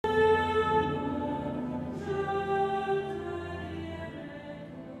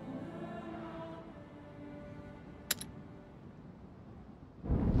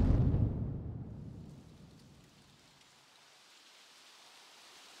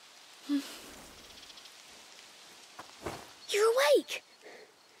You're awake!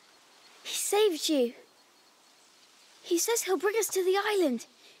 He saved you. He says he'll bring us to the island.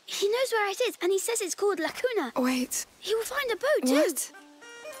 He knows where it is, and he says it's called Lacuna. Wait. He will find a boat, too. What?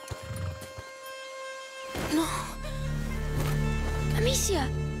 No. Amicia!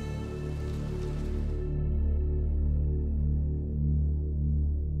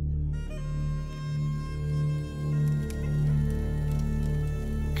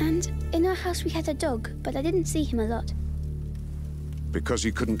 And in our house we had a dog, but I didn't see him a lot. Because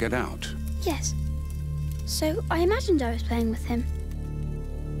he couldn't get out? Yes. So I imagined I was playing with him.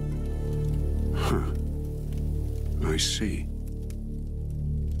 Huh. I see.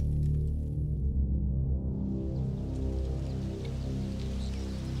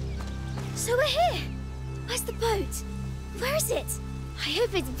 So we're here! Where's the boat? Where is it? I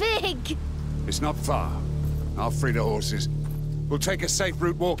hope it's big! It's not far. I'll free the horses. We'll take a safe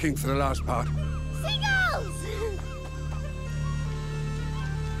route walking for the last part. Seagulls!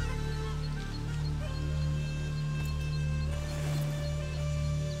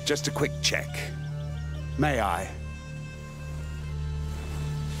 Just a quick check. May I?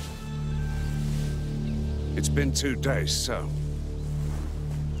 It's been 2 days, so...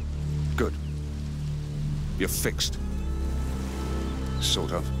 Good. You're fixed.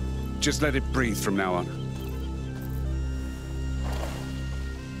 Sort of. Just let it breathe from now on.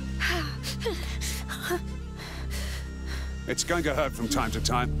 It's going to hurt from time to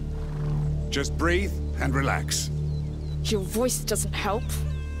time. Just breathe and relax. Your voice doesn't help.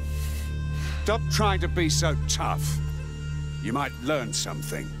 Stop trying to be so tough. You might learn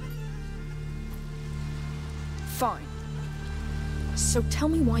something. Fine. So tell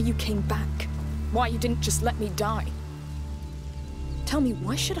me why you came back. Why you didn't just let me die. Tell me,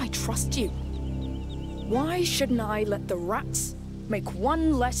 why should I trust you? Why shouldn't I let the rats make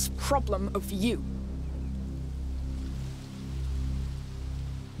one less problem of you?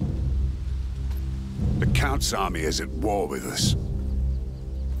 The Count's army is at war with us.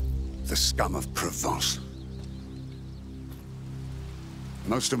 The scum of Provence.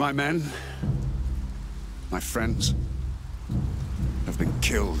 Most of my men, my friends, have been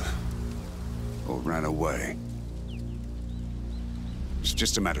killed or ran away. It's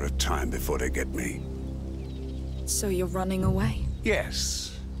just a matter of time before they get me. So you're running away?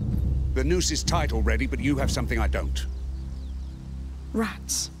 Yes. The noose is tight already, but you have something I don't.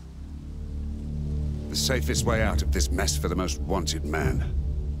 Rats. The safest way out of this mess for the most wanted man.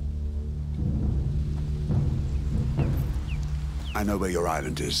 I know where your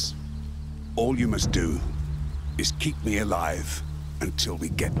island is. All you must do is keep me alive until we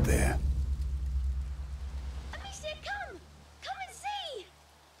get there. Amicia, come! Come and see!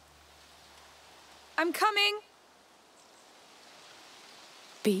 I'm coming!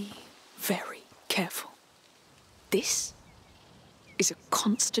 Be very careful. This is a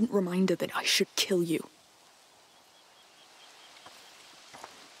constant reminder that I should kill you.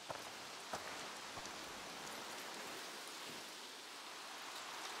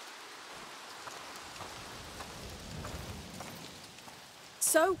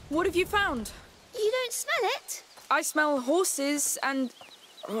 So, what have you found? You don't smell it? I smell horses and...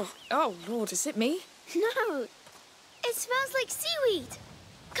 Oh, Lord, is it me? No. It smells like seaweed.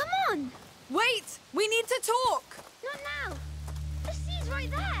 Come on. Wait! We need to talk! Not now. The sea's right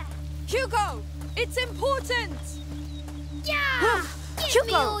there. Hugo! It's important! Yeah! Give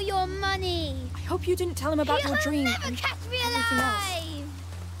me all your money. I hope you didn't tell him about your dream. You'll never catch me alive.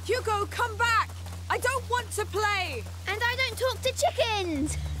 Hugo, come back! I don't want to play! And I don't talk to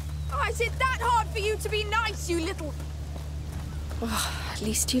chickens. Oh, is it that hard for you to be nice, you little... Oh, at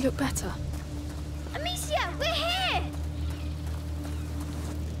least you look better. Amicia, we're here!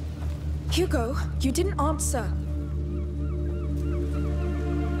 Hugo, you didn't answer.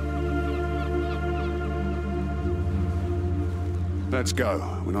 Let's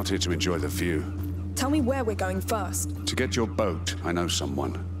go. We're not here to enjoy the view. Tell me where we're going first. To get your boat, I know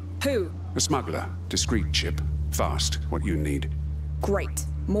someone. Who? A smuggler. Discreet chip. Fast. What you need. Great.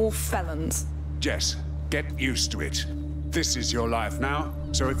 More felons. Jess, get used to it. This is your life now,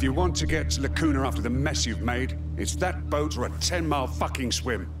 so if you want to get to Lacuna after the mess you've made, it's that boat or a 10-mile fucking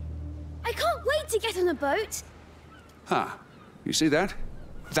swim. I can't wait to get on a boat. Huh. You see that?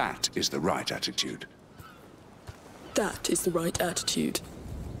 That is the right attitude. That is the right attitude.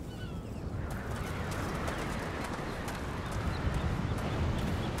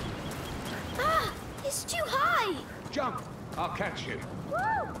 Ah! It's too high! Jump! I'll catch you.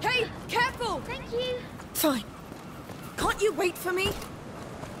 Woo! Hey, careful! Thank you. Fine. Can't you wait for me?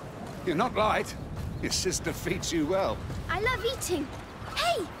 You're not light. Your sister feeds you well. I love eating.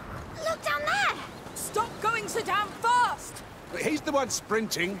 Hey! Look down there! Stop going so damn fast! He's the one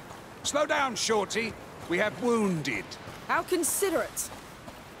sprinting. Slow down, Shorty. We have wounded. How considerate.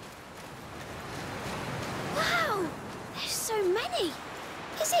 Wow! There's so many!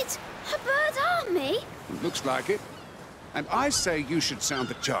 Is it a bird army? Looks like it. And I say you should sound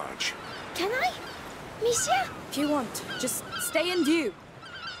the charge. Can I? Monsieur? If you want, just stay in view.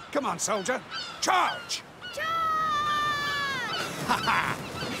 Come on, soldier. Charge! Charge!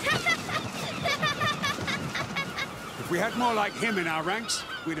 If we had more like him in our ranks,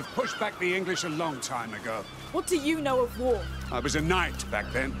 we'd have pushed back the English a long time ago. What do you know of war? I was a knight back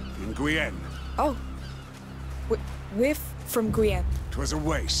then, in Guyenne. Oh. We're from Requiem. 'Twas a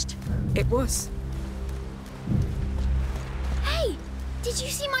waste. It was. Hey! Did you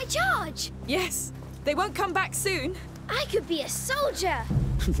see my charge? Yes. They won't come back soon. I could be a soldier!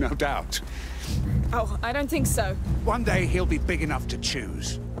 No doubt. Oh, I don't think so. One day he'll be big enough to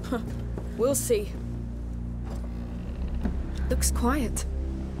choose. We'll see. Looks quiet.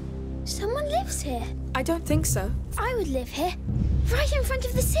 Someone lives here. I don't think so. I would live here, right in front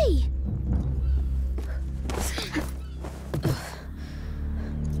of the sea.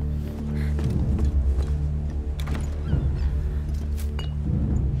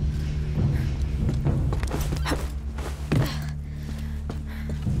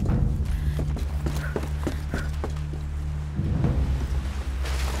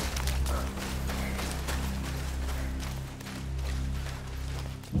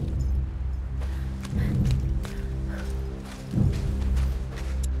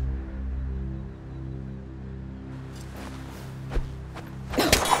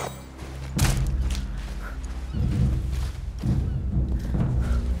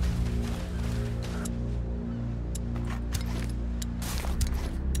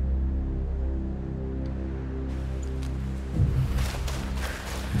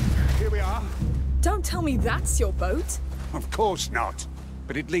 Don't tell me that's your boat. Of course not.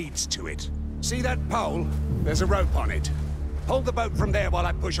 But it leads to it. See that pole? There's a rope on it. Hold the boat from there while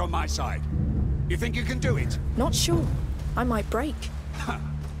I push on my side. You think you can do it? Not sure. I might break.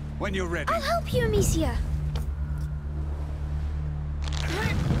 When you're ready. I'll help you, Amicia.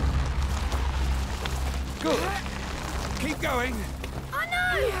 Good. Keep going. Oh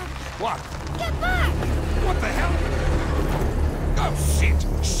no! What? Get back! What the hell? Oh, shit!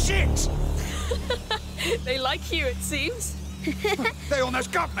 Shit! They like you, it seems. They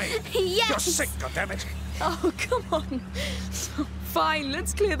almost got me. Yes! You're sick, goddammit. Oh, come on. Fine,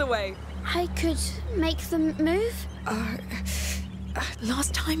 let's clear the way. I could make them move.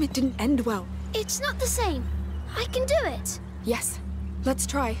 Last time it didn't end well. It's not the same. I can do it. Yes, let's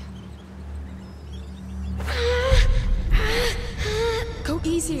try. Go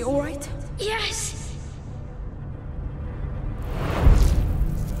easy, all right? Yes.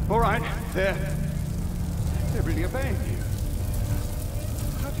 All right, they're really obeying you.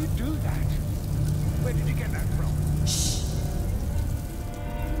 How do you do that? Where did you get that from? Shh.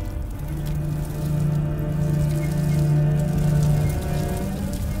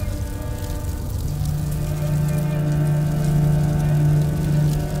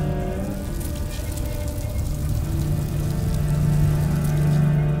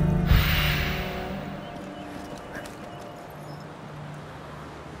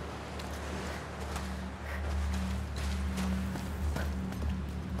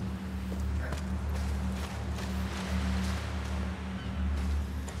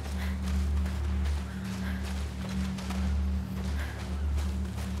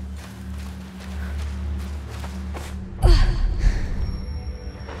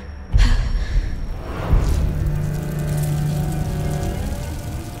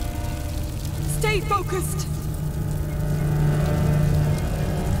 Stay focused!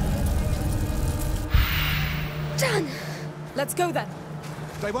 Done. Let's go then.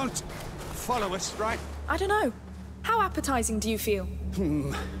 They won't follow us, right? I don't know. How appetizing do you feel?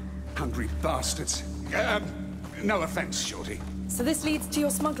 Hungry bastards. No offense, Shorty. So this leads to your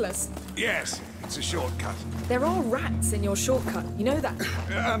smugglers. Yes, it's a shortcut. There are rats in your shortcut, you know that?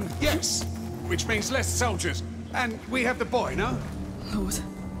 Yes, which means less soldiers. And we have the boy, no? Lord,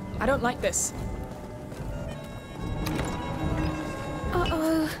 I don't like this.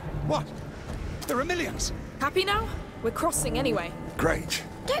 Uh-oh. What? There are millions. Happy now? We're crossing anyway. Great.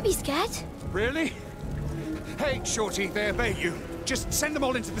 Don't be scared. Really? Hey, Shorty, they obey you. Just send them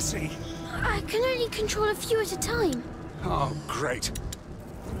all into the sea. I can only control a few at a time. Oh, great.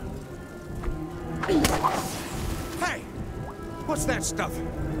 Hey! What's that stuff?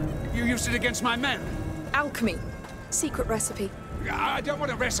 You used it against my men. Alchemy. Secret recipe. I don't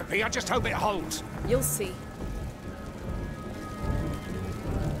want a recipe, I just hope it holds. You'll see.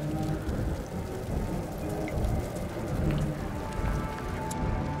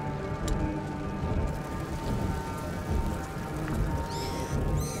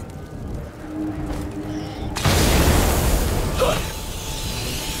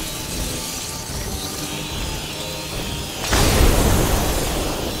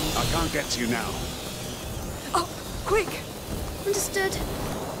 get to you now. Oh, quick! Understood.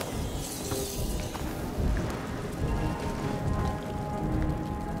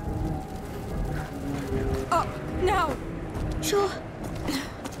 Up, now! Sure.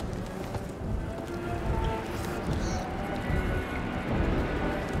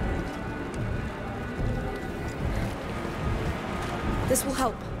 This will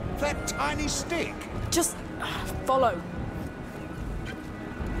help. That tiny stick? Just follow.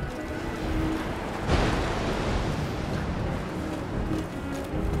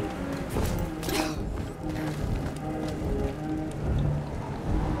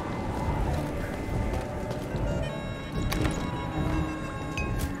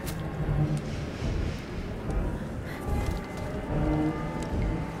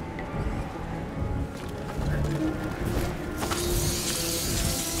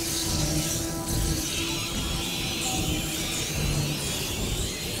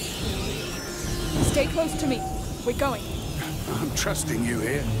 Stay close to me. We're going. I'm trusting you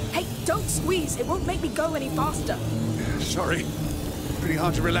here. Hey, don't squeeze. It won't make me go any faster. Sorry. Pretty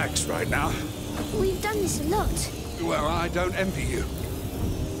hard to relax right now. We've done this a lot. Well, I don't envy you.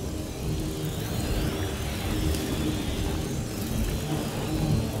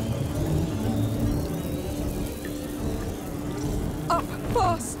 Up,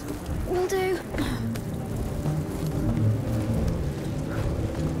 fast. Will do.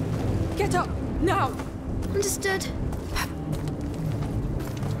 Get up, now. Understood.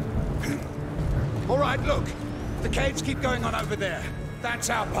 All right, look. The caves keep going on over there. That's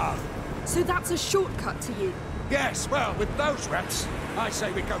our path. So that's a shortcut to you? Yes, well, with those reps, I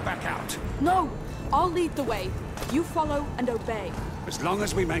say we go back out. No, I'll lead the way. You follow and obey. As long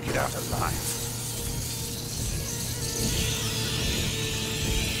as we make it out alive.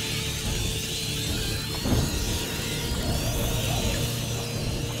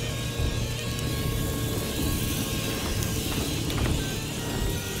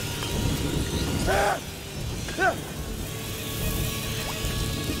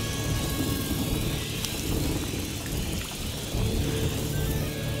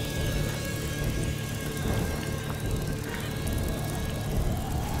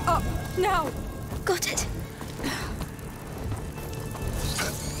 Up, now. Got it.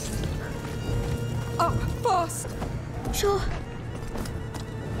 Up, fast. Sure.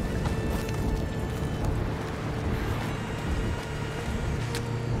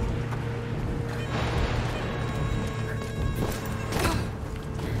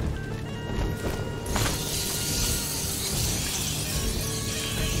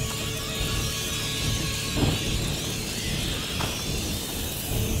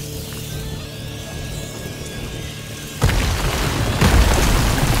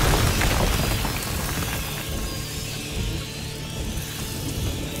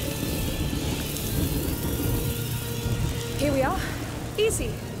 Here we are.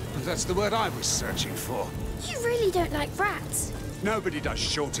 Easy. That's the word I was searching for. You really don't like rats. Nobody does,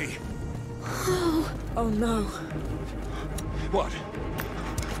 Shorty. Oh. Oh no. What?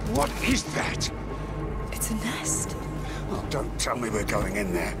 What is that? It's a nest. Oh, don't tell me we're going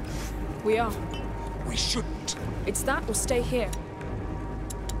in there. We are. We shouldn't. It's that or stay here.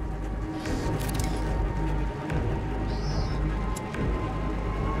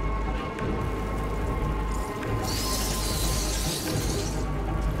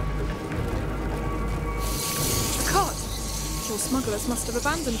 Your smugglers must have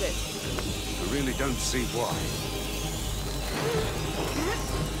abandoned it. I really don't see why.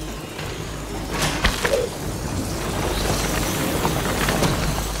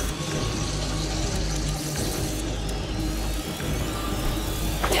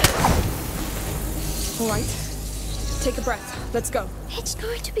 All right. Take a breath. Let's go. It's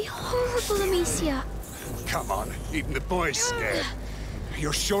going to be horrible, Amicia. Come on, even the boy's scared.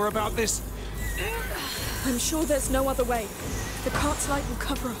 You're sure about this? I'm sure there's no other way. The cart's light will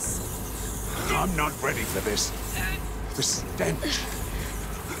cover us. I'm not ready for this. The stench.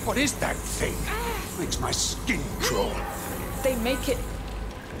 What is that thing? Makes my skin crawl. They make it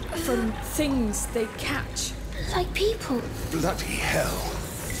from things they catch. Like people. Bloody hell.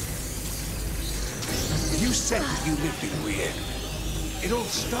 You said that you lived in Requiem. It all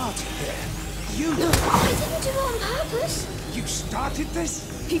started there. You... I didn't do it on purpose. You started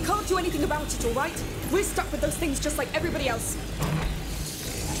this? He can't do anything about it, all right? We're stuck with those things just like everybody else.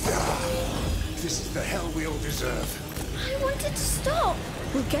 This is the hell we all deserve. I wanted to stop.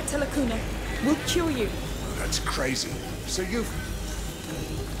 We'll get to Lacuna. We'll cure you. That's crazy. So you've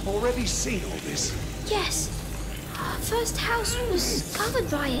already seen all this? Yes. first house was covered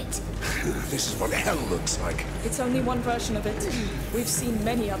by it. This is what hell looks like. It's only one version of it. We've seen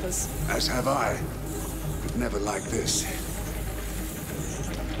many others. As have I. But never like this.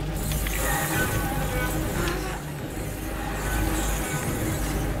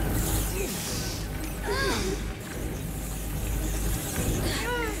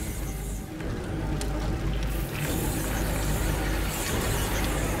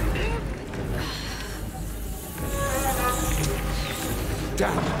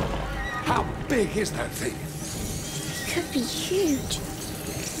 Damn! How big is that thing? Could be huge.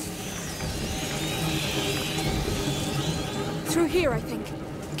 Through here, I think.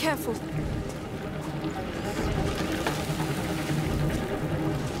 Careful.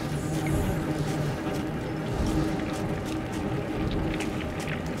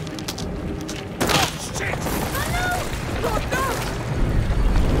 Shit! Oh no! God, no!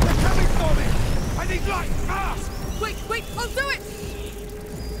 They're coming for me! I need light, fast! Wait, I'll do it!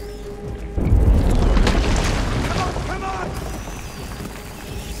 Come on!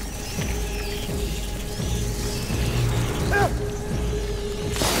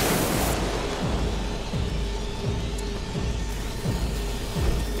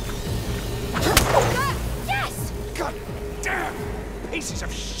 Yes! God damn! Pieces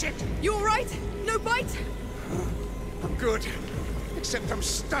of shit! You all right? No bite? I'm good. Except I'm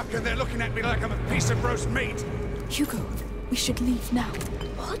stuck and they're looking at me like I'm a piece of roast meat. Hugo, we should leave now.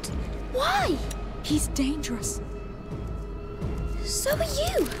 What? Why? He's dangerous. So are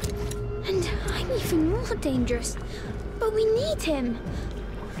you. And I'm even more dangerous. But we need him.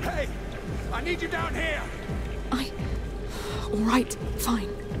 Hey! I need you down here! All right, fine.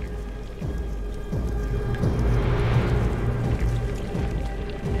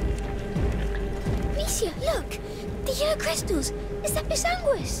 Alicia, look! The yellow crystals! Is that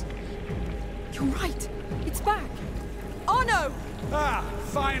Bisanguis? You're right. It's back. Oh no! Ah,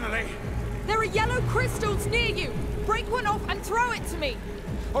 finally! There are yellow crystals near you! Break one off and throw it to me!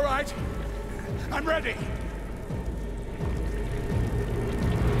 All right. I'm ready.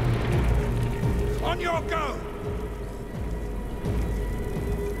 On your go!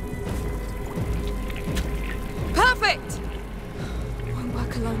 Perfect! Won't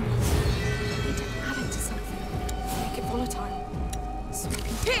work alone. Need to add it to something. Make it volatile. So we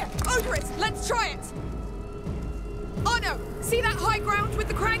can... Here! Over it! Let's try it! Oh no! See that high ground with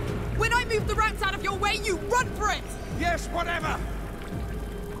the crank? When I move the rats out of your way, you run for it! Yes, whatever!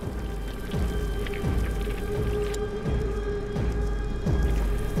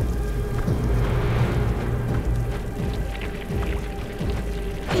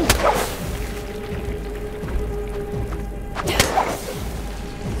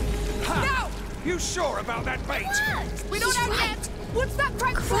 Now! You sure about that bait? We're not out yet! What's that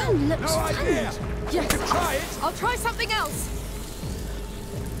crank for? Crown looks No idea! found. You can try it! I'll try something else.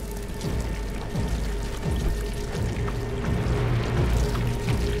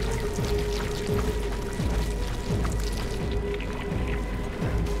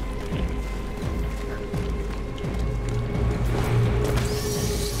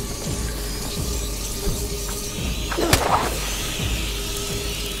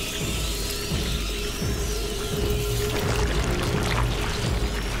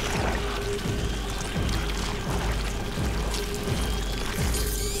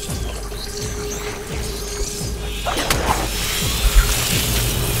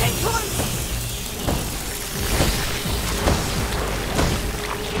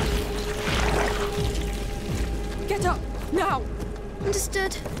 Get up, now!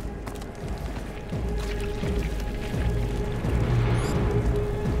 Understood.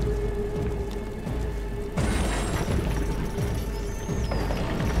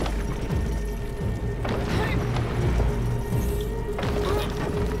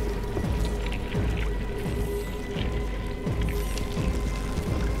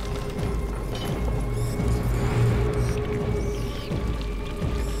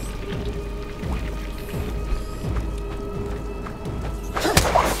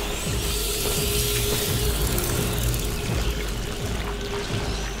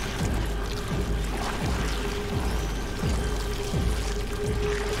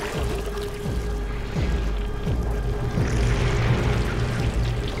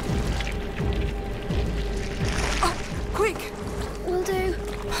 Quick! Will do.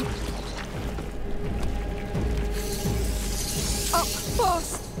 Up,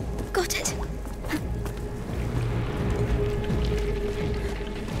 fast! Got it.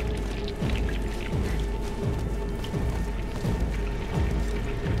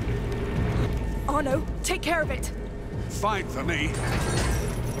 Arno, take care of it. Fine for me.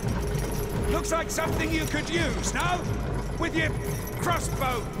 Looks like something you could use, no? With your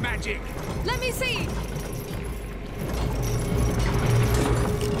crossbow magic. Let me see!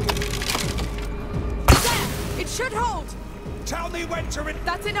 There! It should hold! Tell me when to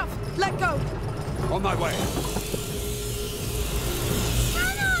That's enough! Let go! On my way.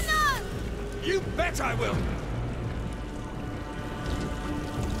 No! You bet I will!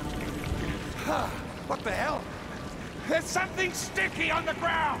 What the hell? There's something sticky on the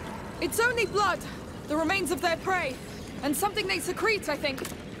ground! It's only blood! The remains of their prey. And something they secrete, I think.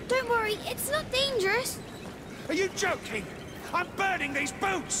 Don't worry, it's not dangerous. Are you joking? I'm burning these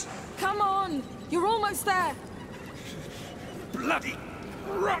boots! Come on! You're almost there! Bloody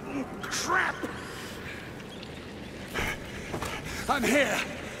rotten crap! I'm here!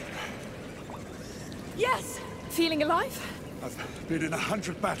 Yes! Feeling alive? I've been in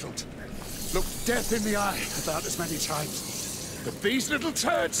 100 battles. Looked death in the eye about as many times. But these little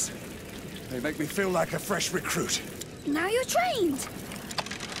turds, they make me feel like a fresh recruit. Now you're trained.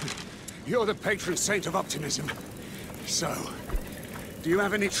 You're the patron saint of optimism. So, do you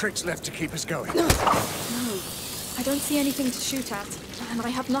have any tricks left to keep us going? No. I don't see anything to shoot at, and I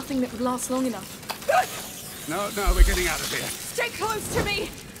have nothing that would last long enough. No, we're getting out of here. Stay close to me!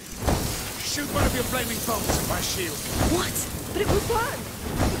 Shoot one of your flaming bolts at my shield. What? But it will burn!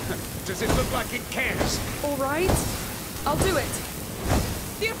 Does it look like it cares? All right. I'll do it.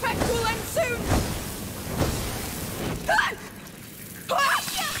 The effect will end soon!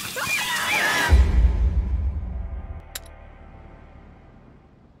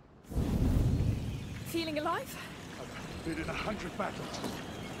 Feeling alive? I've been in 100 battles.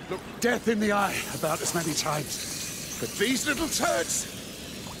 Looked death in the eye about as many times. But these little turds,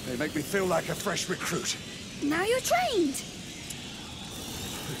 they make me feel like a fresh recruit. Now you're trained.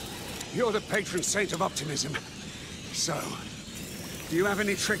 You're the patron saint of optimism. So, do you have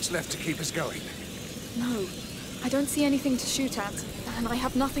any tricks left to keep us going? No. I don't see anything to shoot at, and I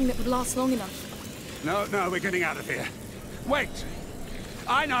have nothing that would last long enough. No, we're getting out of here. Wait!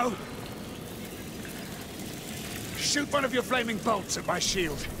 I know! Shoot one of your flaming bolts at my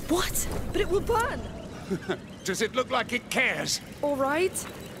shield. What? But it will burn! Does it look like it cares? All right.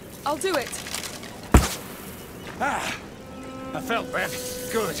 I'll do it. Ah! I felt that.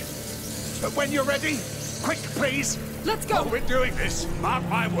 Good. But when you're ready, quick, please! Let's go! Oh, we're doing this. Mark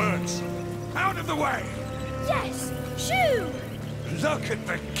my words. Out of the way! Yes, shoo! Look at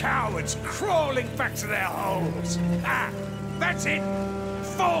the cowards crawling back to their holes. Ah, that's it.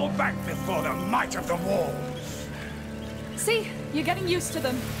 Fall back before the might of the wall. See? You're getting used to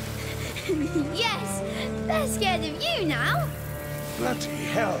them. Yes, they're scared of you now. Bloody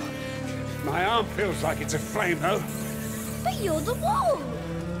hell. My arm feels like it's aflame, though. But you're the wall.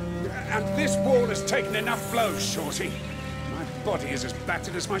 And this wall has taken enough blows, Shorty. My body is as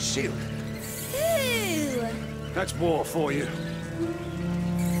battered as my shield. Ooh. That's war for you.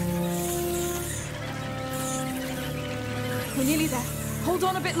 We're nearly there. Hold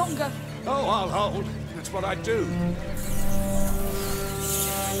on a bit longer. Oh, I'll hold. That's what I do.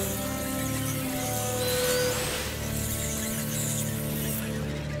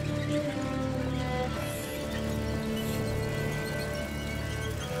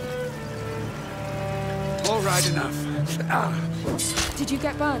 All right, enough. Ah. Did you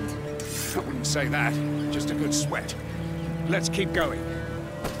get burned? I wouldn't say that. Just a good sweat. Let's keep going.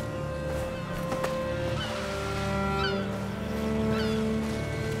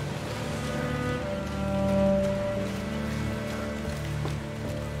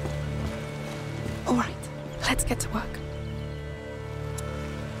 All right. Let's get to work.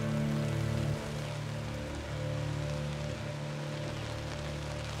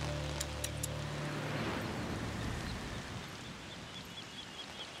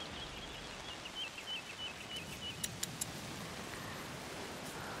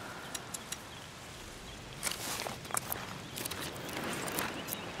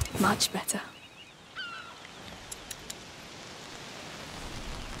 Much better.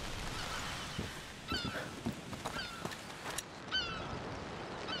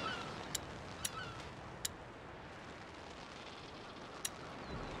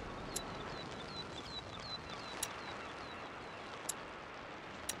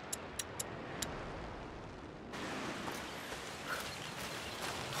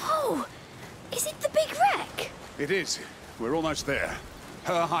 Oh, is it the big wreck? It is. We're almost there.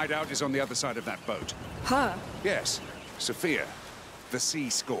 Her hideout is on the other side of that boat. Her? Yes, Sophia, the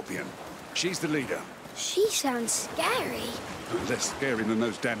sea scorpion. She's the leader. She sounds scary. Less scary than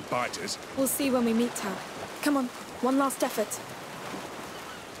those damn biters. We'll see when we meet her. Come on, one last effort.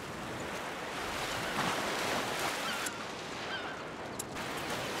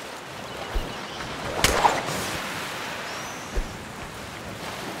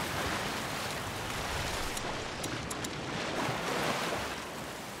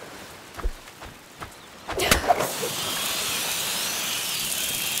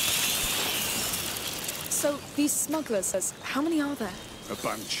 These smugglers, how many are there? A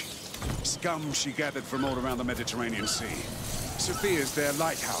bunch. Scum she gathered from all around the Mediterranean Sea. Sophia's their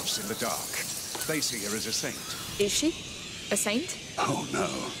lighthouse in the dark. They see her as a saint. Is she? A saint? Oh, no.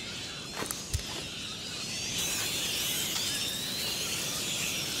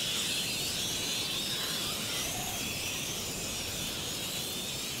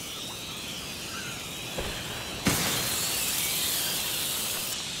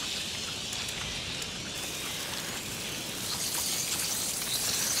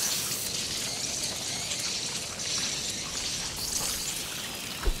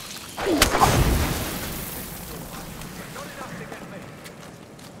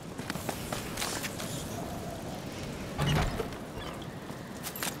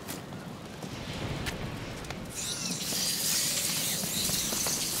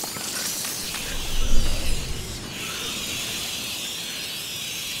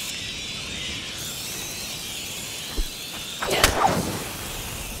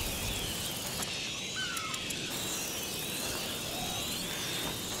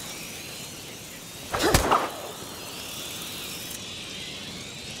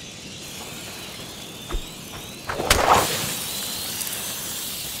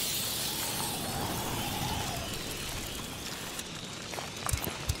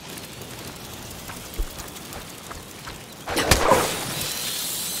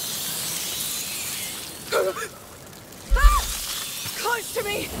 Close to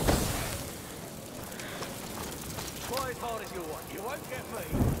me! Try as hard as you want. You won't get me.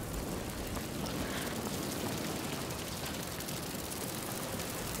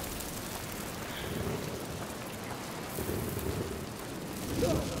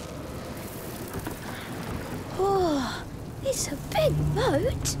 Oh, it's a big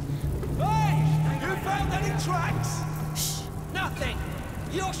boat. Hey! You found any tracks? Shh! Nothing!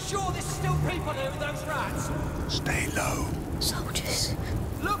 You're sure there's still people here with those rats? Stay low. Soldiers.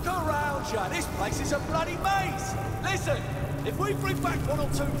 Look around you. This place is a bloody maze. Listen, if we bring back one or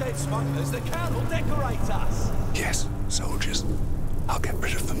two dead smugglers, the Count will decorate us. Yes, soldiers. I'll get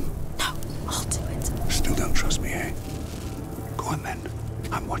rid of them. No, I'll do it. Still don't trust me, eh? Go on then.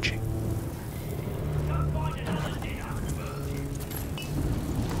 I'm watching.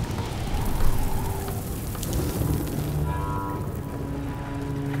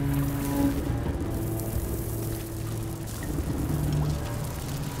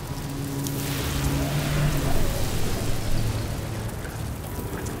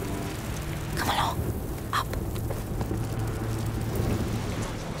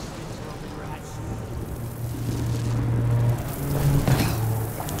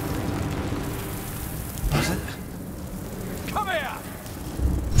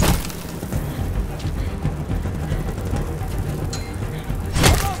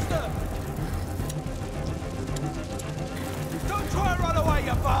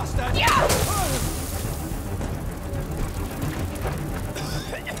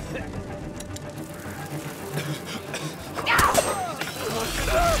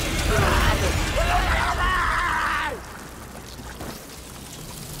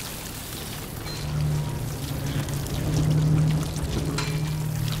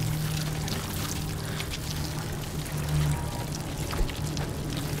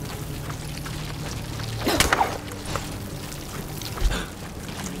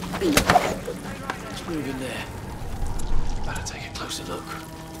 Moving there. Better take a closer look.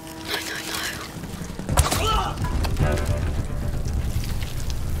 No.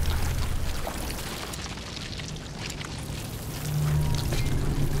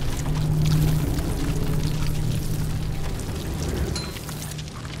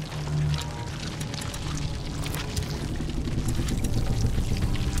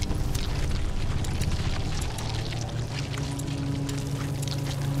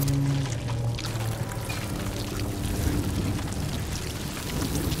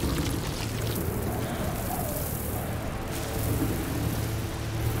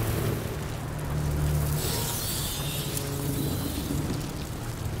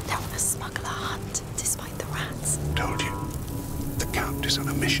 Told you. The Count is on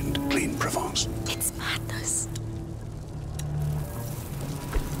a mission to clean Provence. It's madness.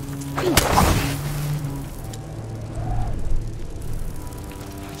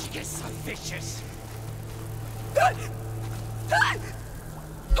 She gets so vicious.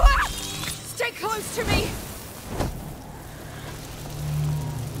 Stay close to me!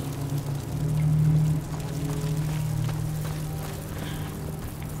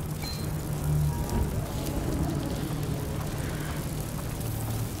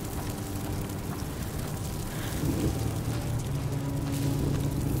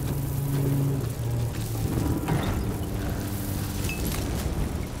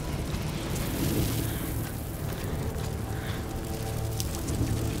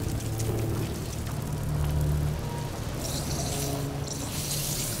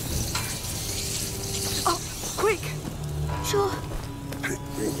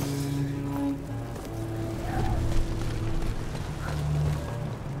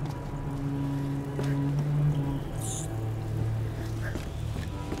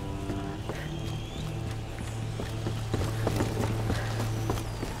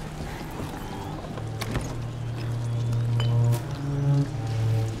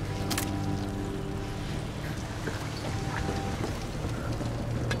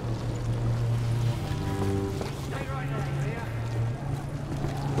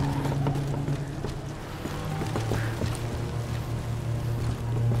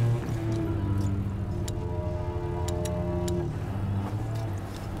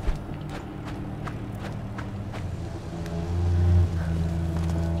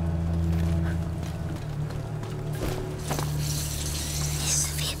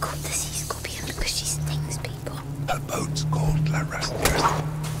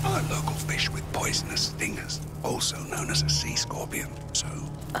 Requiem, so...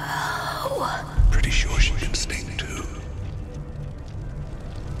 Oh. Pretty sure she can sting too.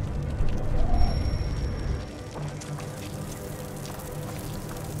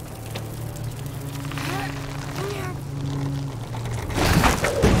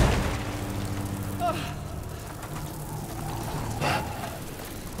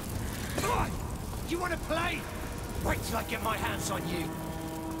 You want to play? Wait till I get my hands on you.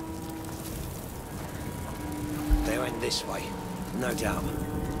 They went this way, no doubt.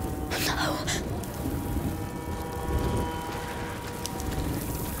 No.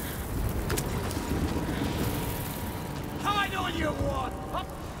 Hide all you want!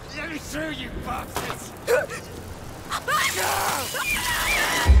 Let me through, you bastards!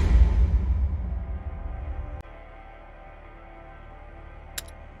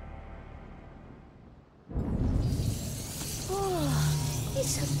 Oh,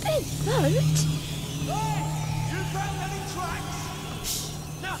 it's a big boat. Hey! You found any tracks?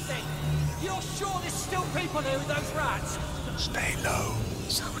 Nothing! You're sure there's still people here with those rats? Stay low.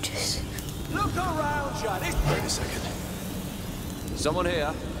 Soldiers. Look around you! Wait a second. Someone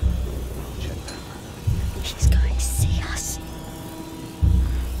here? Check that. He's going to see us.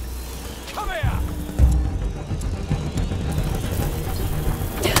 Come here!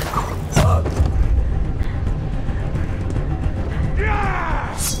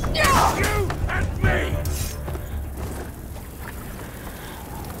 You and me!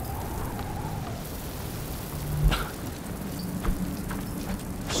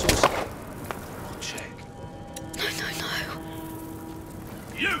 Check. No.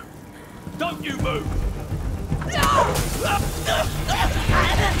 You! Don't you move!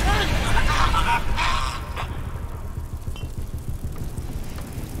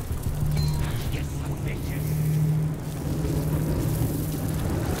 You son of bitches!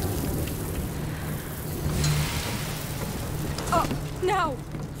 Up now!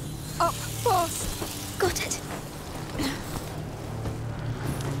 Up fast! Got it.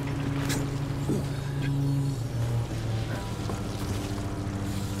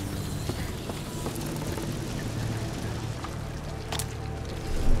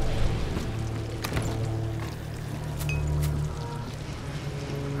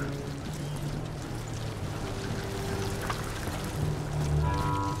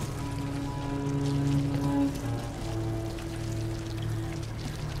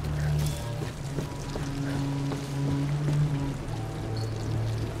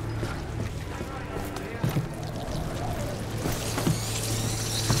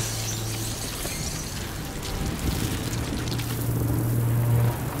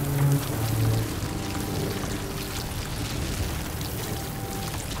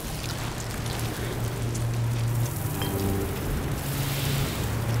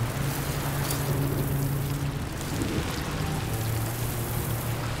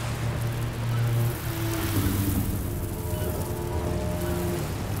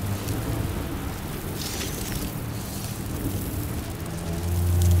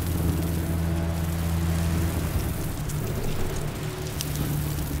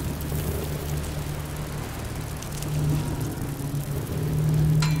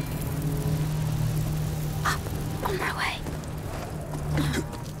 On my way.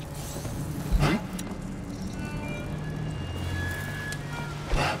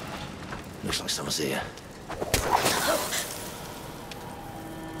 Looks like someone's here.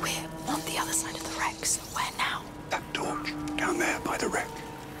 We're on the other side of the wreck, so where now? That torch, down there by the wreck.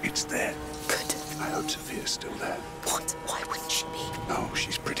 It's there. Good. I hope Sophia's still there. What? Why wouldn't she be? No,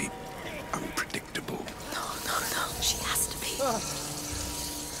 she's pretty unpredictable. No. She has to be.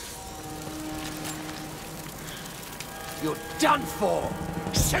 You're done for!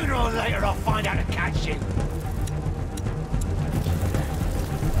 Sooner or later I'll find out to catch you!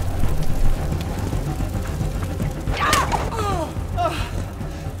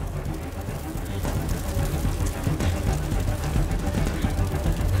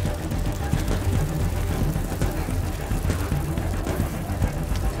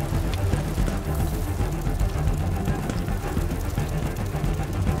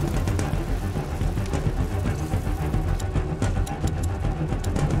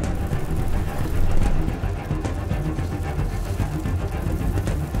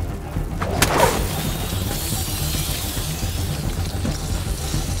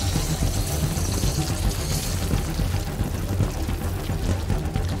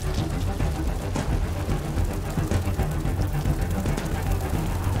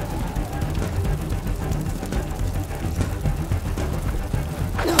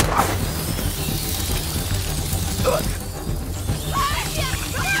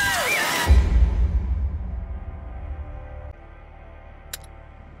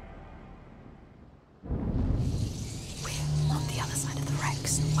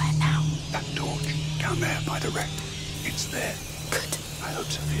 Down there by the wreck. It's there. Good. I hope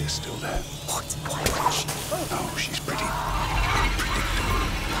Sophia's still there. What? Why would she? Oh, she's pretty unpredictable.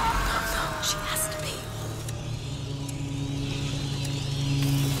 No, she has to be.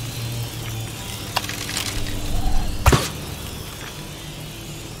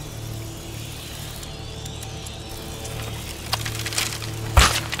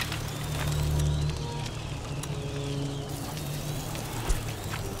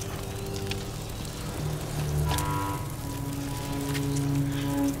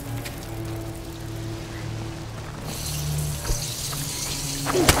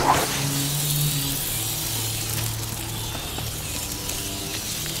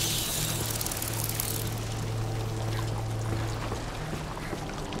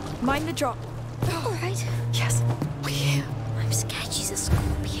 Mind the drop. All right. Yes, we're here. I'm scared she's a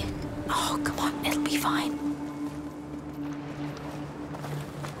scorpion. Oh, come on, it'll be fine.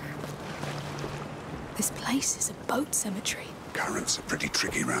 This place is a boat cemetery. Currents are pretty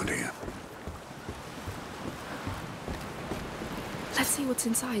tricky round here. Let's see what's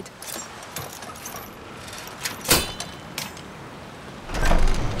inside.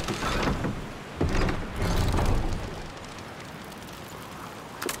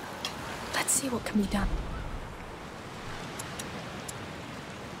 Let's see what can be done.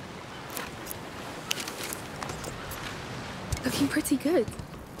 Looking pretty good.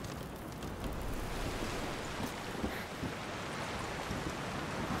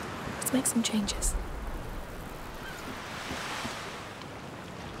 Let's make some changes.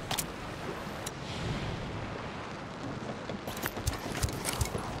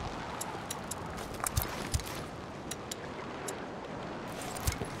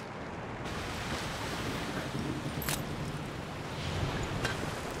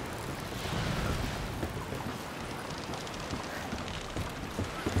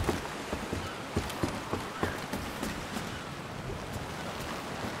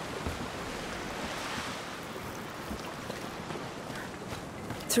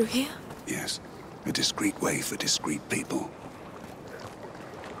 Through here? Yes, a discreet way for discreet people.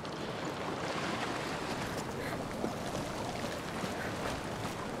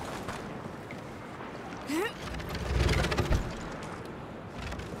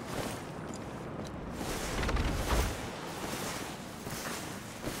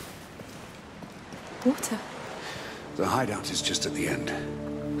 Water. The hideout is just at the end.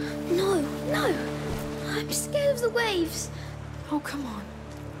 No, no. I'm scared of the waves. Oh, come on.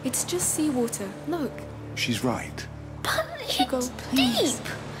 It's just seawater. Look. She's right. But Hugo, it's please. deep.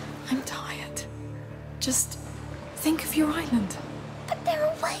 I'm tired. Just think of your island. But there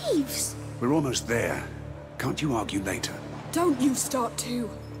are waves. We're almost there. Can't you argue later? Don't you start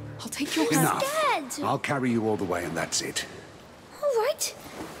too. I'll take your hand. Enough. Scared. I'll carry you all the way and that's it. All right.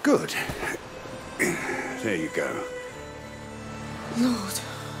 Good. There you go. Lord.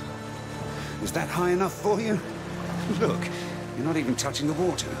 Is that high enough for you? Look, you're not even touching the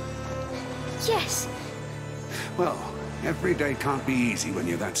water. Yes. Well, every day can't be easy when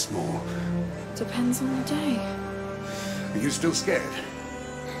you're that small. Depends on the day. Are you still scared?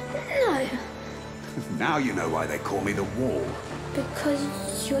 No. Now you know why they call me the Wall.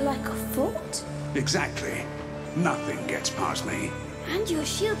 Because you're like a fort? Exactly. Nothing gets past me. And your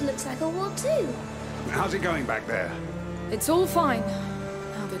shield looks like a wall too. How's it going back there? It's all fine.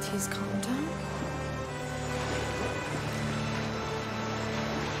 Now that he's calmed down.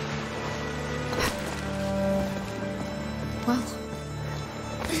 Well,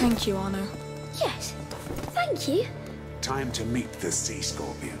 thank you, Arno. Yes. Thank you. Time to meet the sea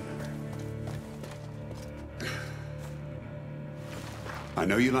scorpion. I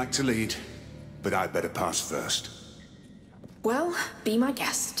know you like to lead, but I'd better pass first. Well, be my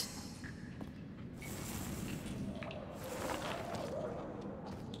guest.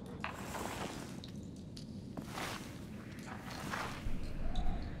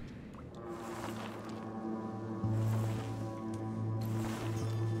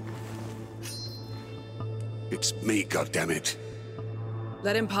 It's me, goddammit.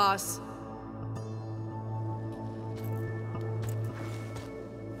 Let him pass.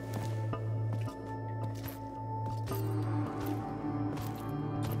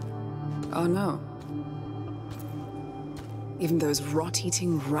 Oh no. Even those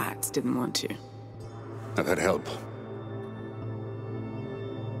rot-eating rats didn't want to. I've had help.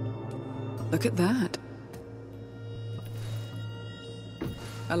 Look at that.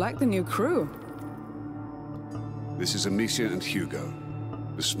 I like the new crew. This is Amicia and Hugo.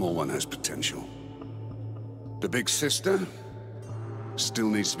 The small one has potential. The big sister still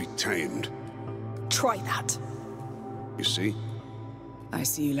needs to be tamed. Try that. You see? I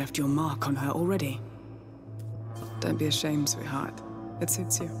see you left your mark on her already. Don't be ashamed, sweetheart. It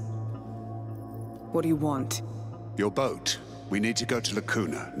suits you. What do you want? Your boat. We need to go to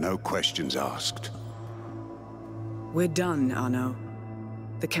Lacuna, no questions asked. We're done, Arno.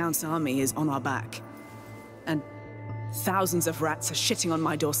 The Count's army is on our back. And thousands of rats are shitting on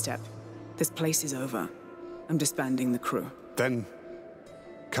my doorstep. This place is over. I'm disbanding the crew. Then,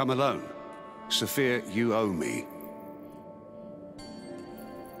 come alone. Sophia, you owe me.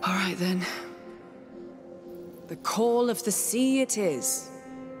 All right, then. The call of the sea it is.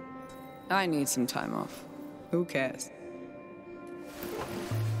 I need some time off. Who cares?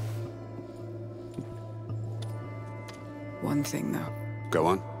 One thing, though. Go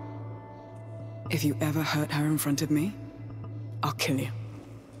on. If you ever hurt her in front of me, I'll kill you.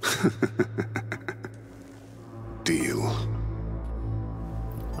 Deal.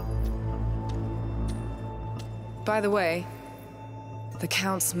 By the way, the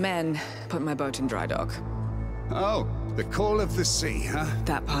Count's men put my boat in dry dock. Oh, the call of the sea, huh?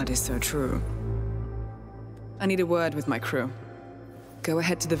 That part is so true. I need a word with my crew. Go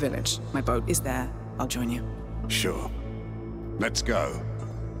ahead to the village. My boat is there. I'll join you. Sure. Let's go.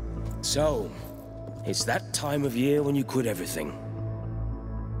 So, it's that time of year when you quit everything.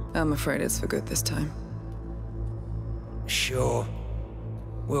 I'm afraid it's for good this time. Sure.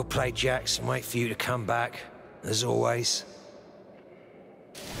 We'll play jacks and wait for you to come back, as always.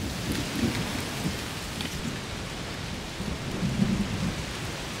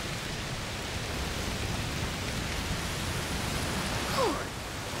 Oh,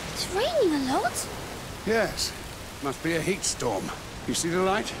 it's raining a lot. Yes. Must be a heat storm. You see the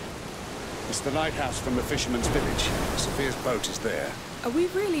light? It's the lighthouse from the fisherman's village. Sophia's boat is there. Are we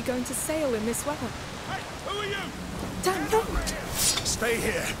really going to sail in this weather? Hey, who are you? Damn boat! Stay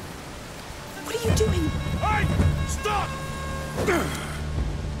here. What are you doing? Hey! Stop!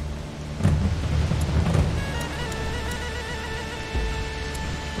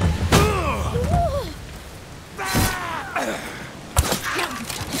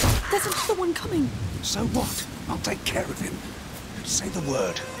 There's another one coming. So what? I'll take care of him. Say the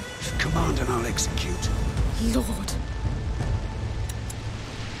word. Command and I'll execute. Lord.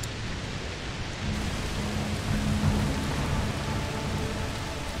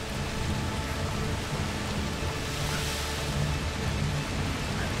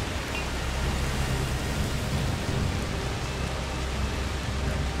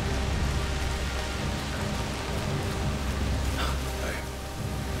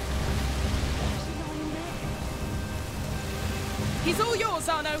 He's all yours,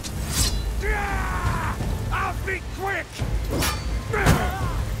 Arno. I'll be quick!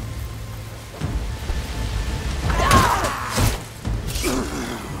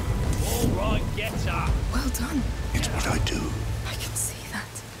 All right, get up. Well done. It's what I do. I can see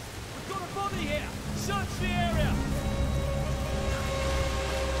that. We've got a body here. Search the area.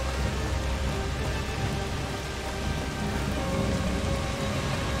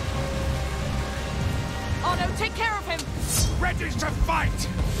 Arno, take care of him. Ready to fight!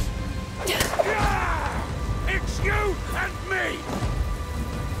 It's you and me!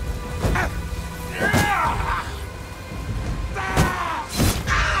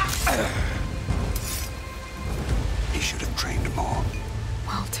 He should have trained more.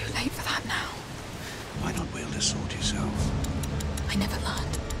 Well, too late for that now. Why not wield a sword yourself? I never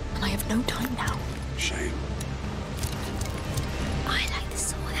learned, and I have no time now. Shame. I like the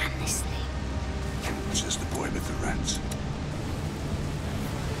sword and this thing. Says the boy with the rats.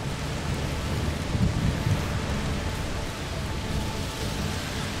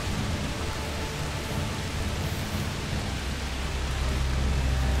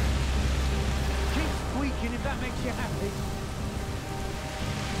 Keep squeaking if that makes you happy.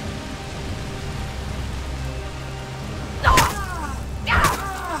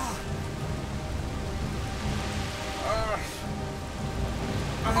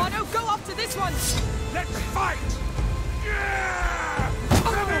 Arno, go after this one. Let's fight!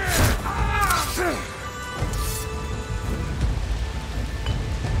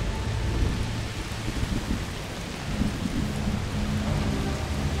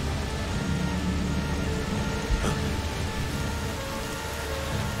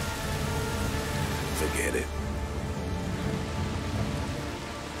 Forget it.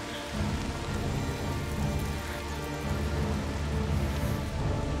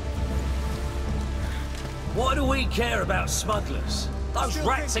 What do we care about smugglers? Those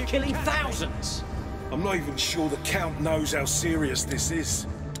rats are killing thousands. I'm not even sure the Count knows how serious this is.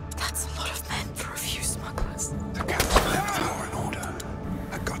 That's a lot of men for a few smugglers. The captain left law and order.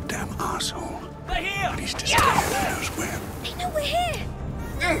 A goddamn arsehole. They're here! But he's just scared who knows where. They know we're here.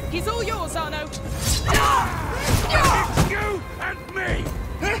 He's all yours, Arno. It's you and me!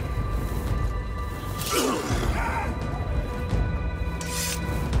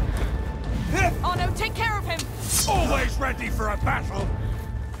 Arno, take care of him. Always ready for a battle!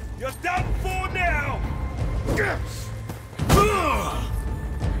 You're done for now!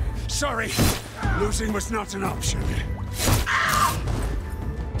 Sorry, losing was not an option.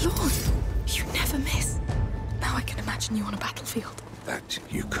 Lord, you never miss. Now I can imagine you on a battlefield. That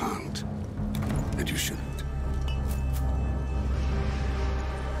you can't. And you shouldn't.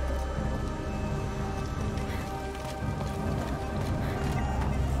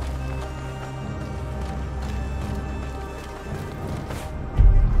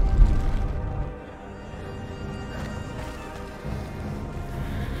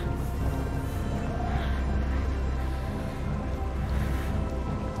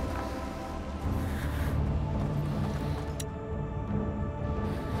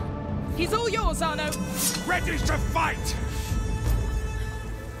 He's all yours, Arno. Ready to fight!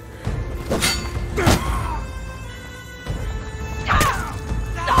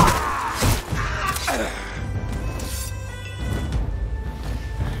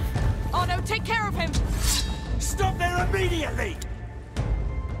 Arno, take care of him. Stop there immediately!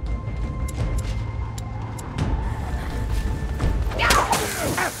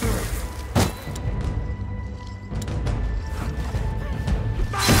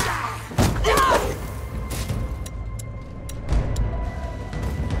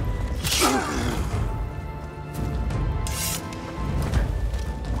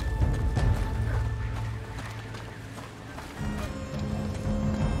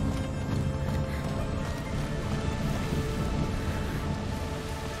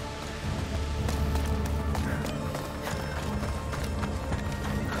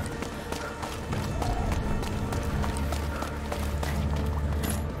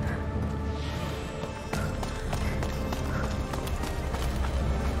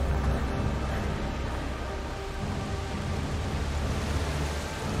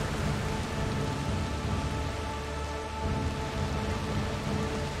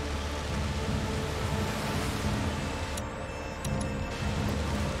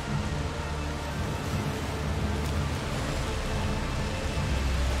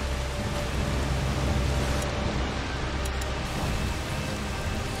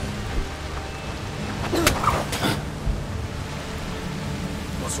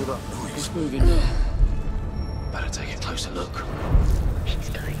 What's all that noise? It's moving now. Better take a closer look. He's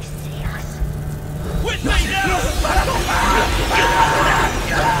going to see us. With me now!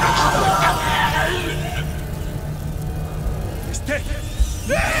 It's dead!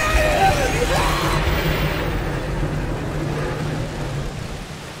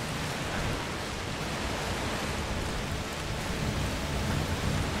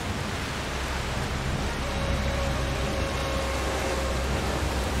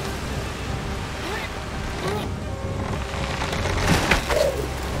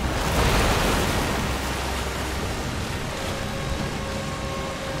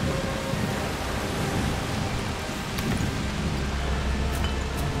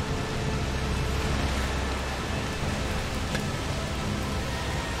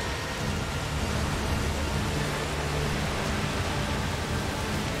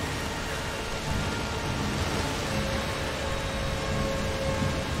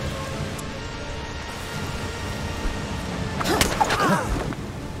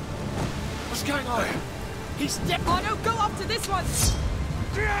 What's going on? He's dead. Arno, go after this one.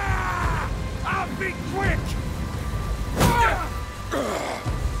 I'll be quick!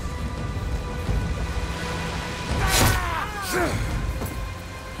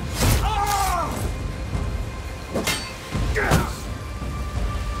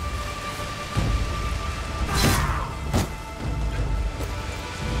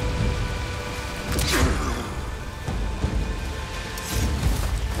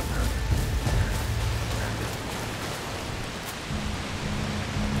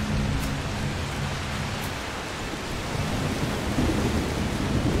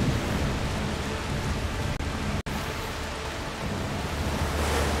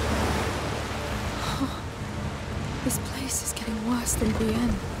 This place is getting worse than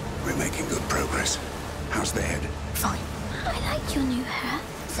Brienne. We're making good progress. How's the head? Fine. I like your new hair.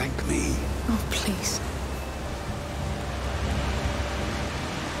 Thank me. Oh, please.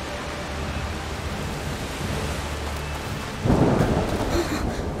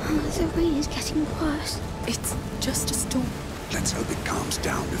 The rain is getting worse. It's just a storm. Let's hope it calms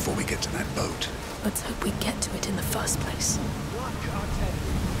down before we get to that boat. Let's hope we get to it in the first place. Like I tell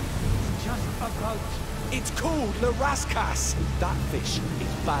you, it's just a boat. It's called the Raskas. That fish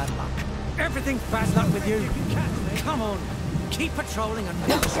is bad luck. Everything's bad luck with you. Come on, keep patrolling and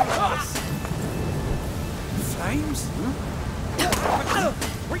watch us. Flames?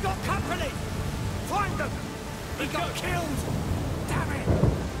 We got company! Find them! He got killed! Damn it!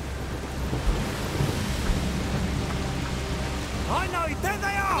 I know it! There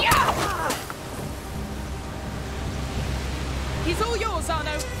they are! Yeah! He's all yours,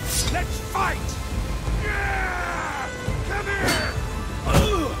 Arno. Let's fight! Yeah! Come here!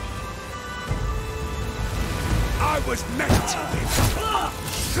 I was meant to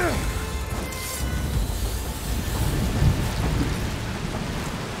win!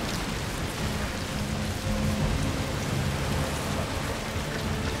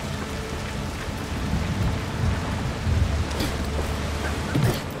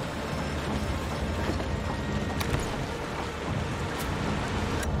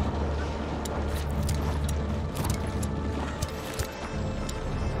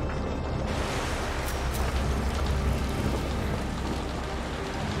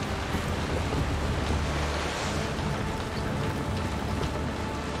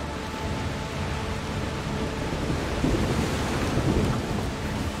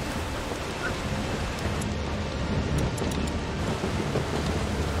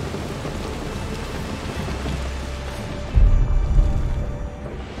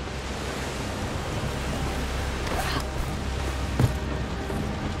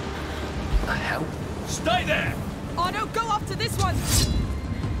 Stay there! Arno, go after this one!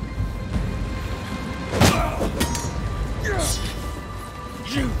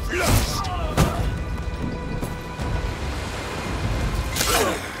 You've lost!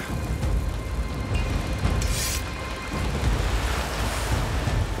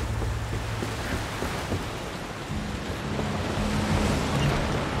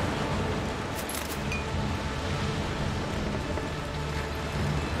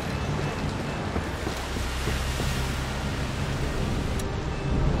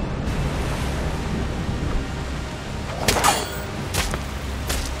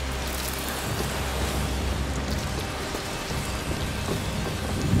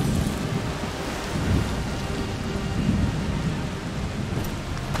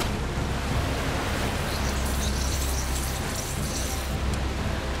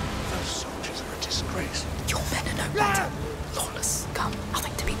 Your men are no better. Lawless scum,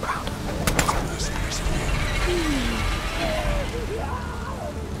 nothing to be proud of.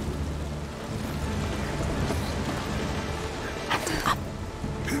 Up.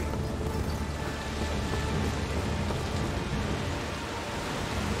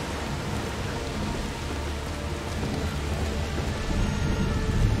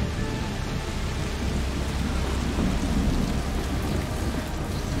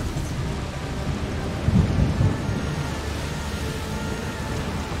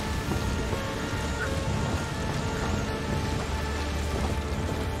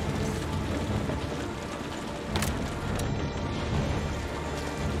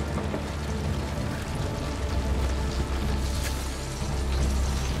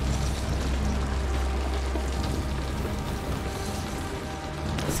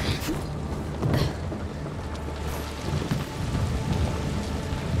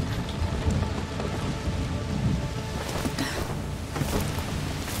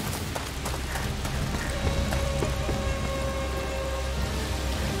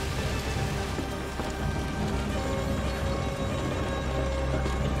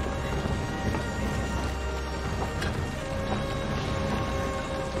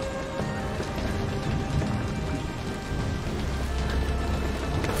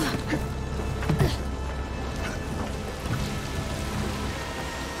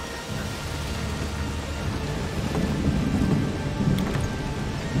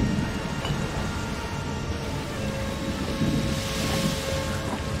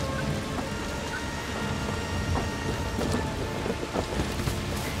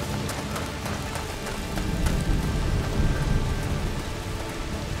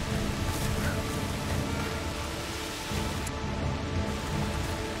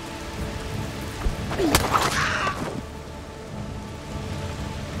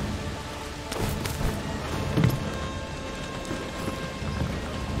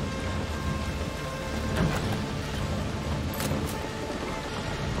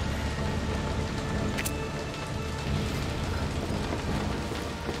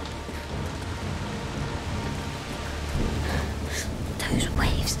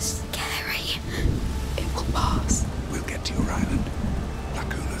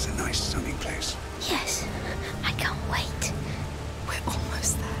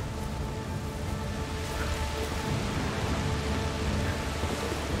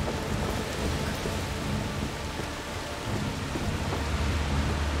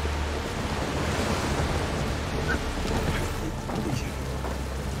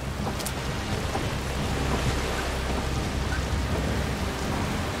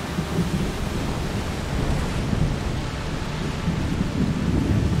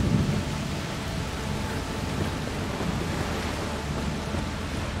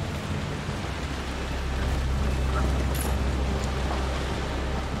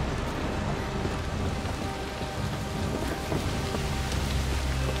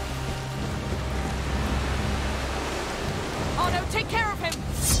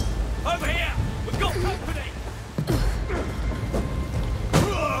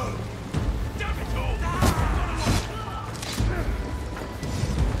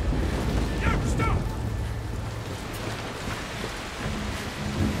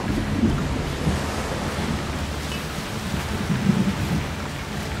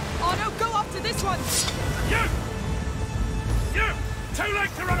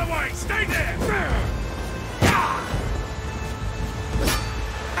 away! Stay there!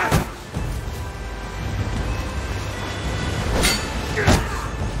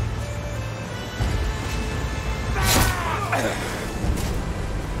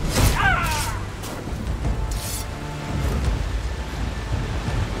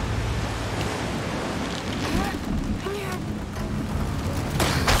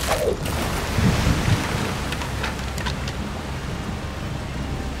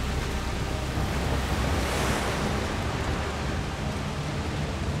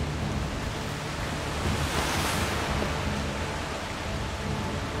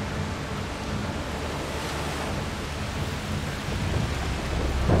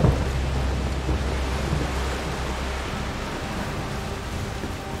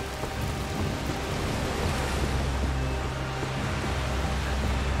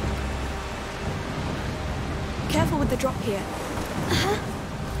 Careful with the drop here.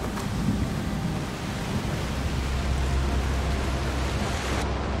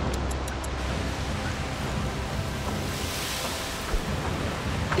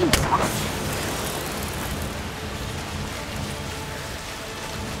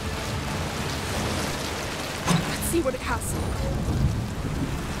 Let's see what it has.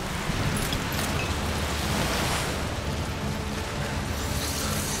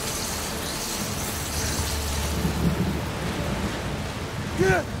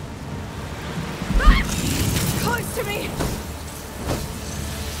 Close to me!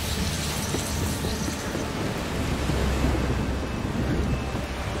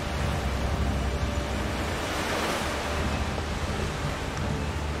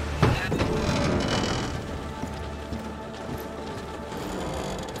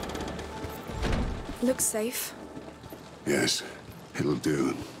 Looks safe. Yes, it'll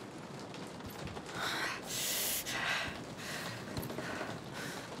do.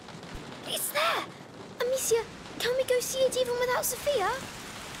 It's there! Amicia, can we go see it even without Sophia?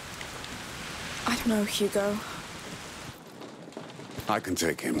 I don't know, Hugo. I can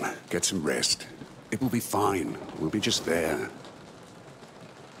take him. Get some rest. It will be fine. We'll be just there.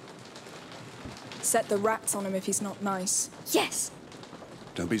 Set the rats on him if he's not nice. Yes!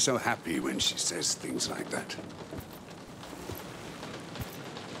 Don't be so happy when she says things like that.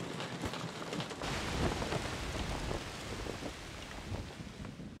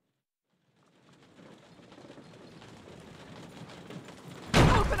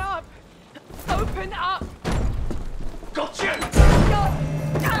 Open up! Open up! Got you!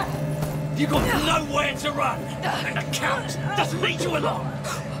 You got nowhere to run, and the Count doesn't need you along.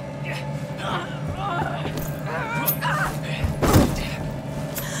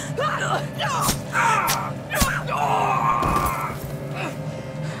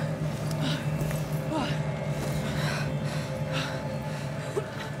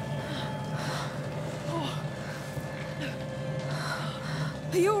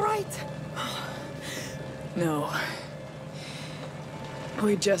 Are you all right? No.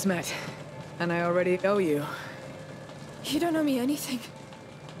 We just met, and I already owe you. You don't owe me anything.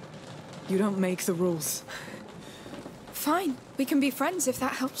 You don't make the rules. Fine, we can be friends if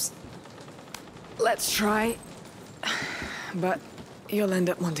that helps. Let's try. But you'll end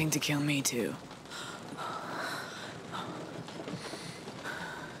up wanting to kill me too.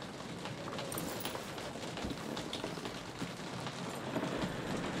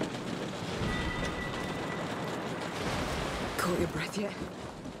 Caught your breath yet?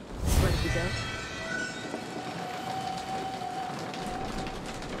 Ready to go?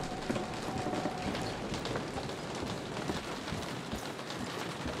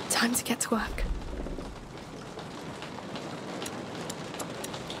 Time to get to work.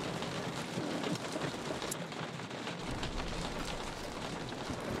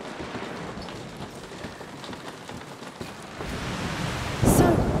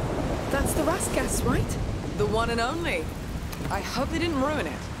 So, that's the Raskas, right? The one and only. I hope they didn't ruin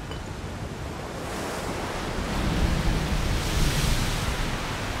it.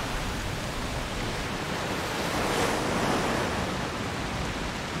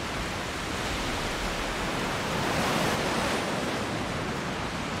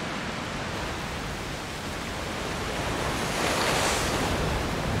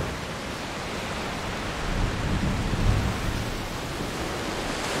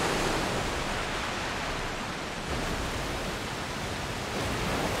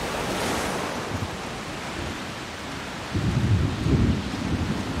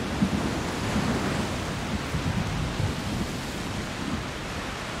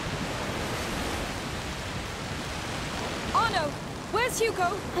 Where's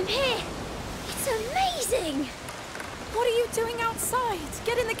Hugo? I'm here! It's amazing! What are you doing outside?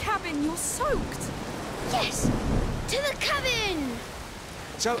 Get in the cabin, you're soaked. Yes! To the cabin!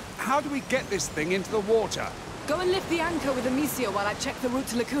 So, how do we get this thing into the water? Go and lift the anchor with Amicia while I check the route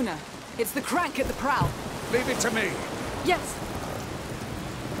to Lacuna. It's the crank at the prow. Leave it to me. Yes.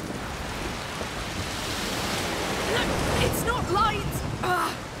 No, it's not light!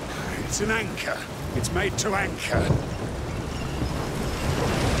 Ah. It's an anchor. It's made to anchor.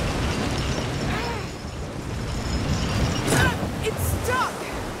 It's stuck!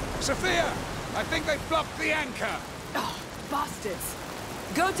 Sophia! I think they've blocked the anchor! Oh, bastards.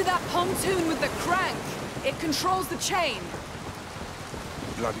 Go to that pontoon with the crank. It controls the chain.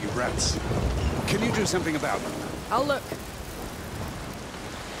 Bloody rats. Can you do something about them? I'll look.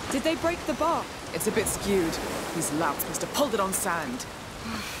 Did they break the bar? It's a bit skewed. These louts must have pulled it on sand.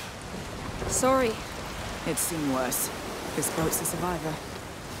 Sorry. It's seen worse. This boat's a survivor.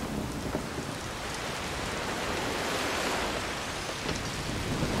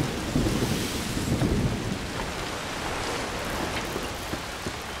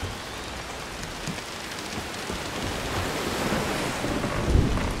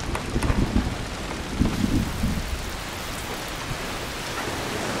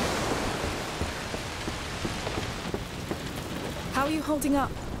 How are you holding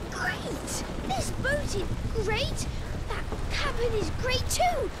up? Great! This boat is great! That cabin is great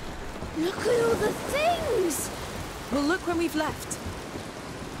too! Look at all the things! We'll look when we've left.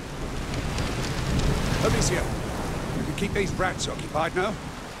 Alicia, you can keep these rats occupied now?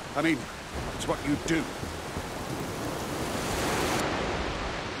 I mean, it's what you do.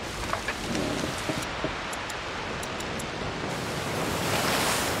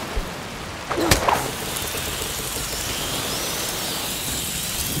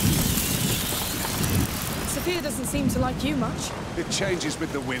 Sophia doesn't seem to like you much. It changes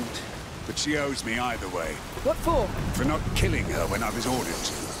with the wind, but she owes me either way. What for? For not killing her when I was ordered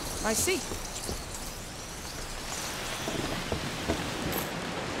to. I see.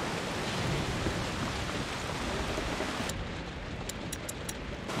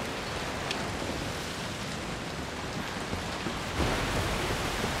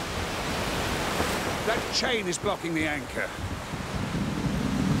 That chain is blocking the anchor.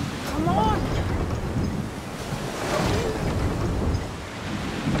 Come on!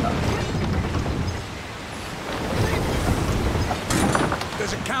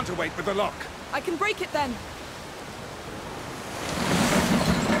 There's a counterweight with the lock. I can break it then.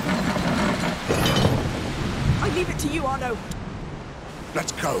 I leave it to you, Arno.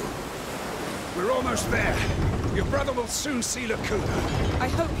 Let's go. We're almost there. Your brother will soon see Lacuna. I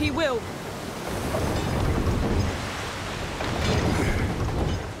hope he will.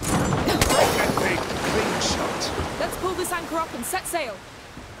 That big, clean shot. Let's pull this anchor up and set sail.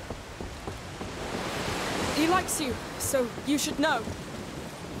 He likes you, so you should know.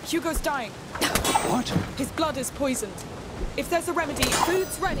 Hugo's dying. What? His blood is poisoned. If there's a remedy,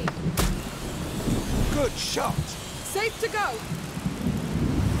 food's ready. Good shot. Safe to go.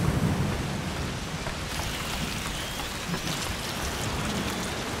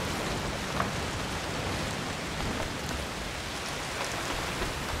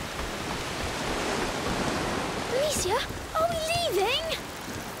 Alicia, are we leaving?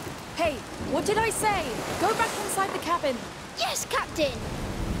 Hey, what did I say? Go back inside the cabin. Yes, Captain.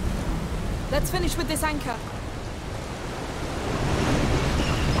 Let's finish with this anchor.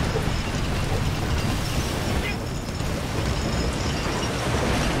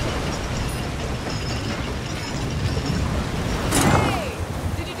 Hey!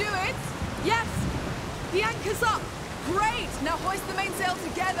 Did you do it? Yes! The anchor's up! Great! Now hoist the mainsail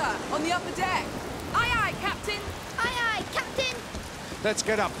together on the upper deck. Aye, aye, Captain! Aye, aye, Captain. Let's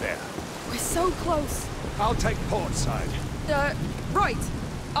get up there. We're so close. I'll take port side. Right.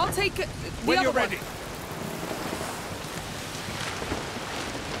 I'll take the When other you're ready. one.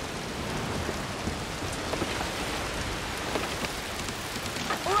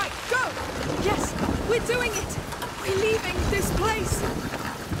 All right, go! Yes, we're doing it! We're leaving this place!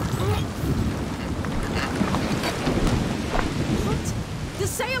 What? The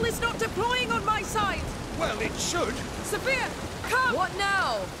sail is not deploying on my side! Well, it should. Sophia, come! What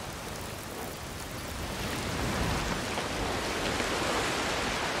now?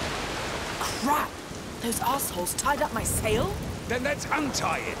 Crap! Those assholes tied up my sail? Then let's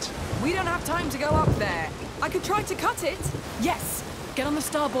untie it. We don't have time to go up there. I could try to cut it. Yes! Get on the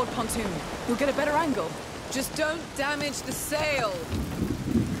starboard pontoon. You'll get a better angle. Just don't damage the sail.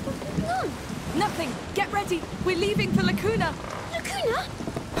 No. Nothing. Get ready. We're leaving for Lacuna. Lacuna?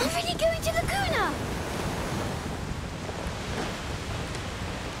 Already going to Lacuna?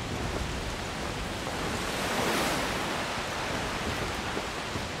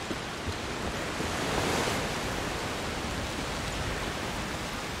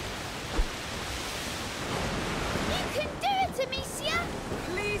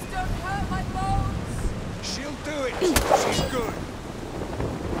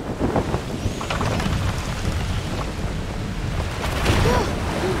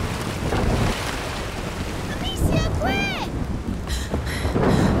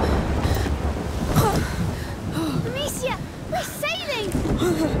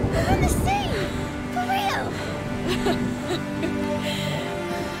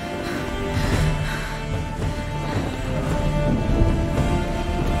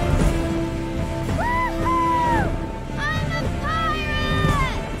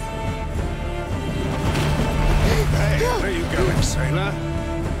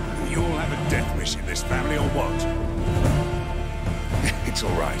 death wish in this family or what? It's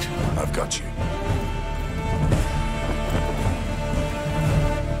all right. I've got you.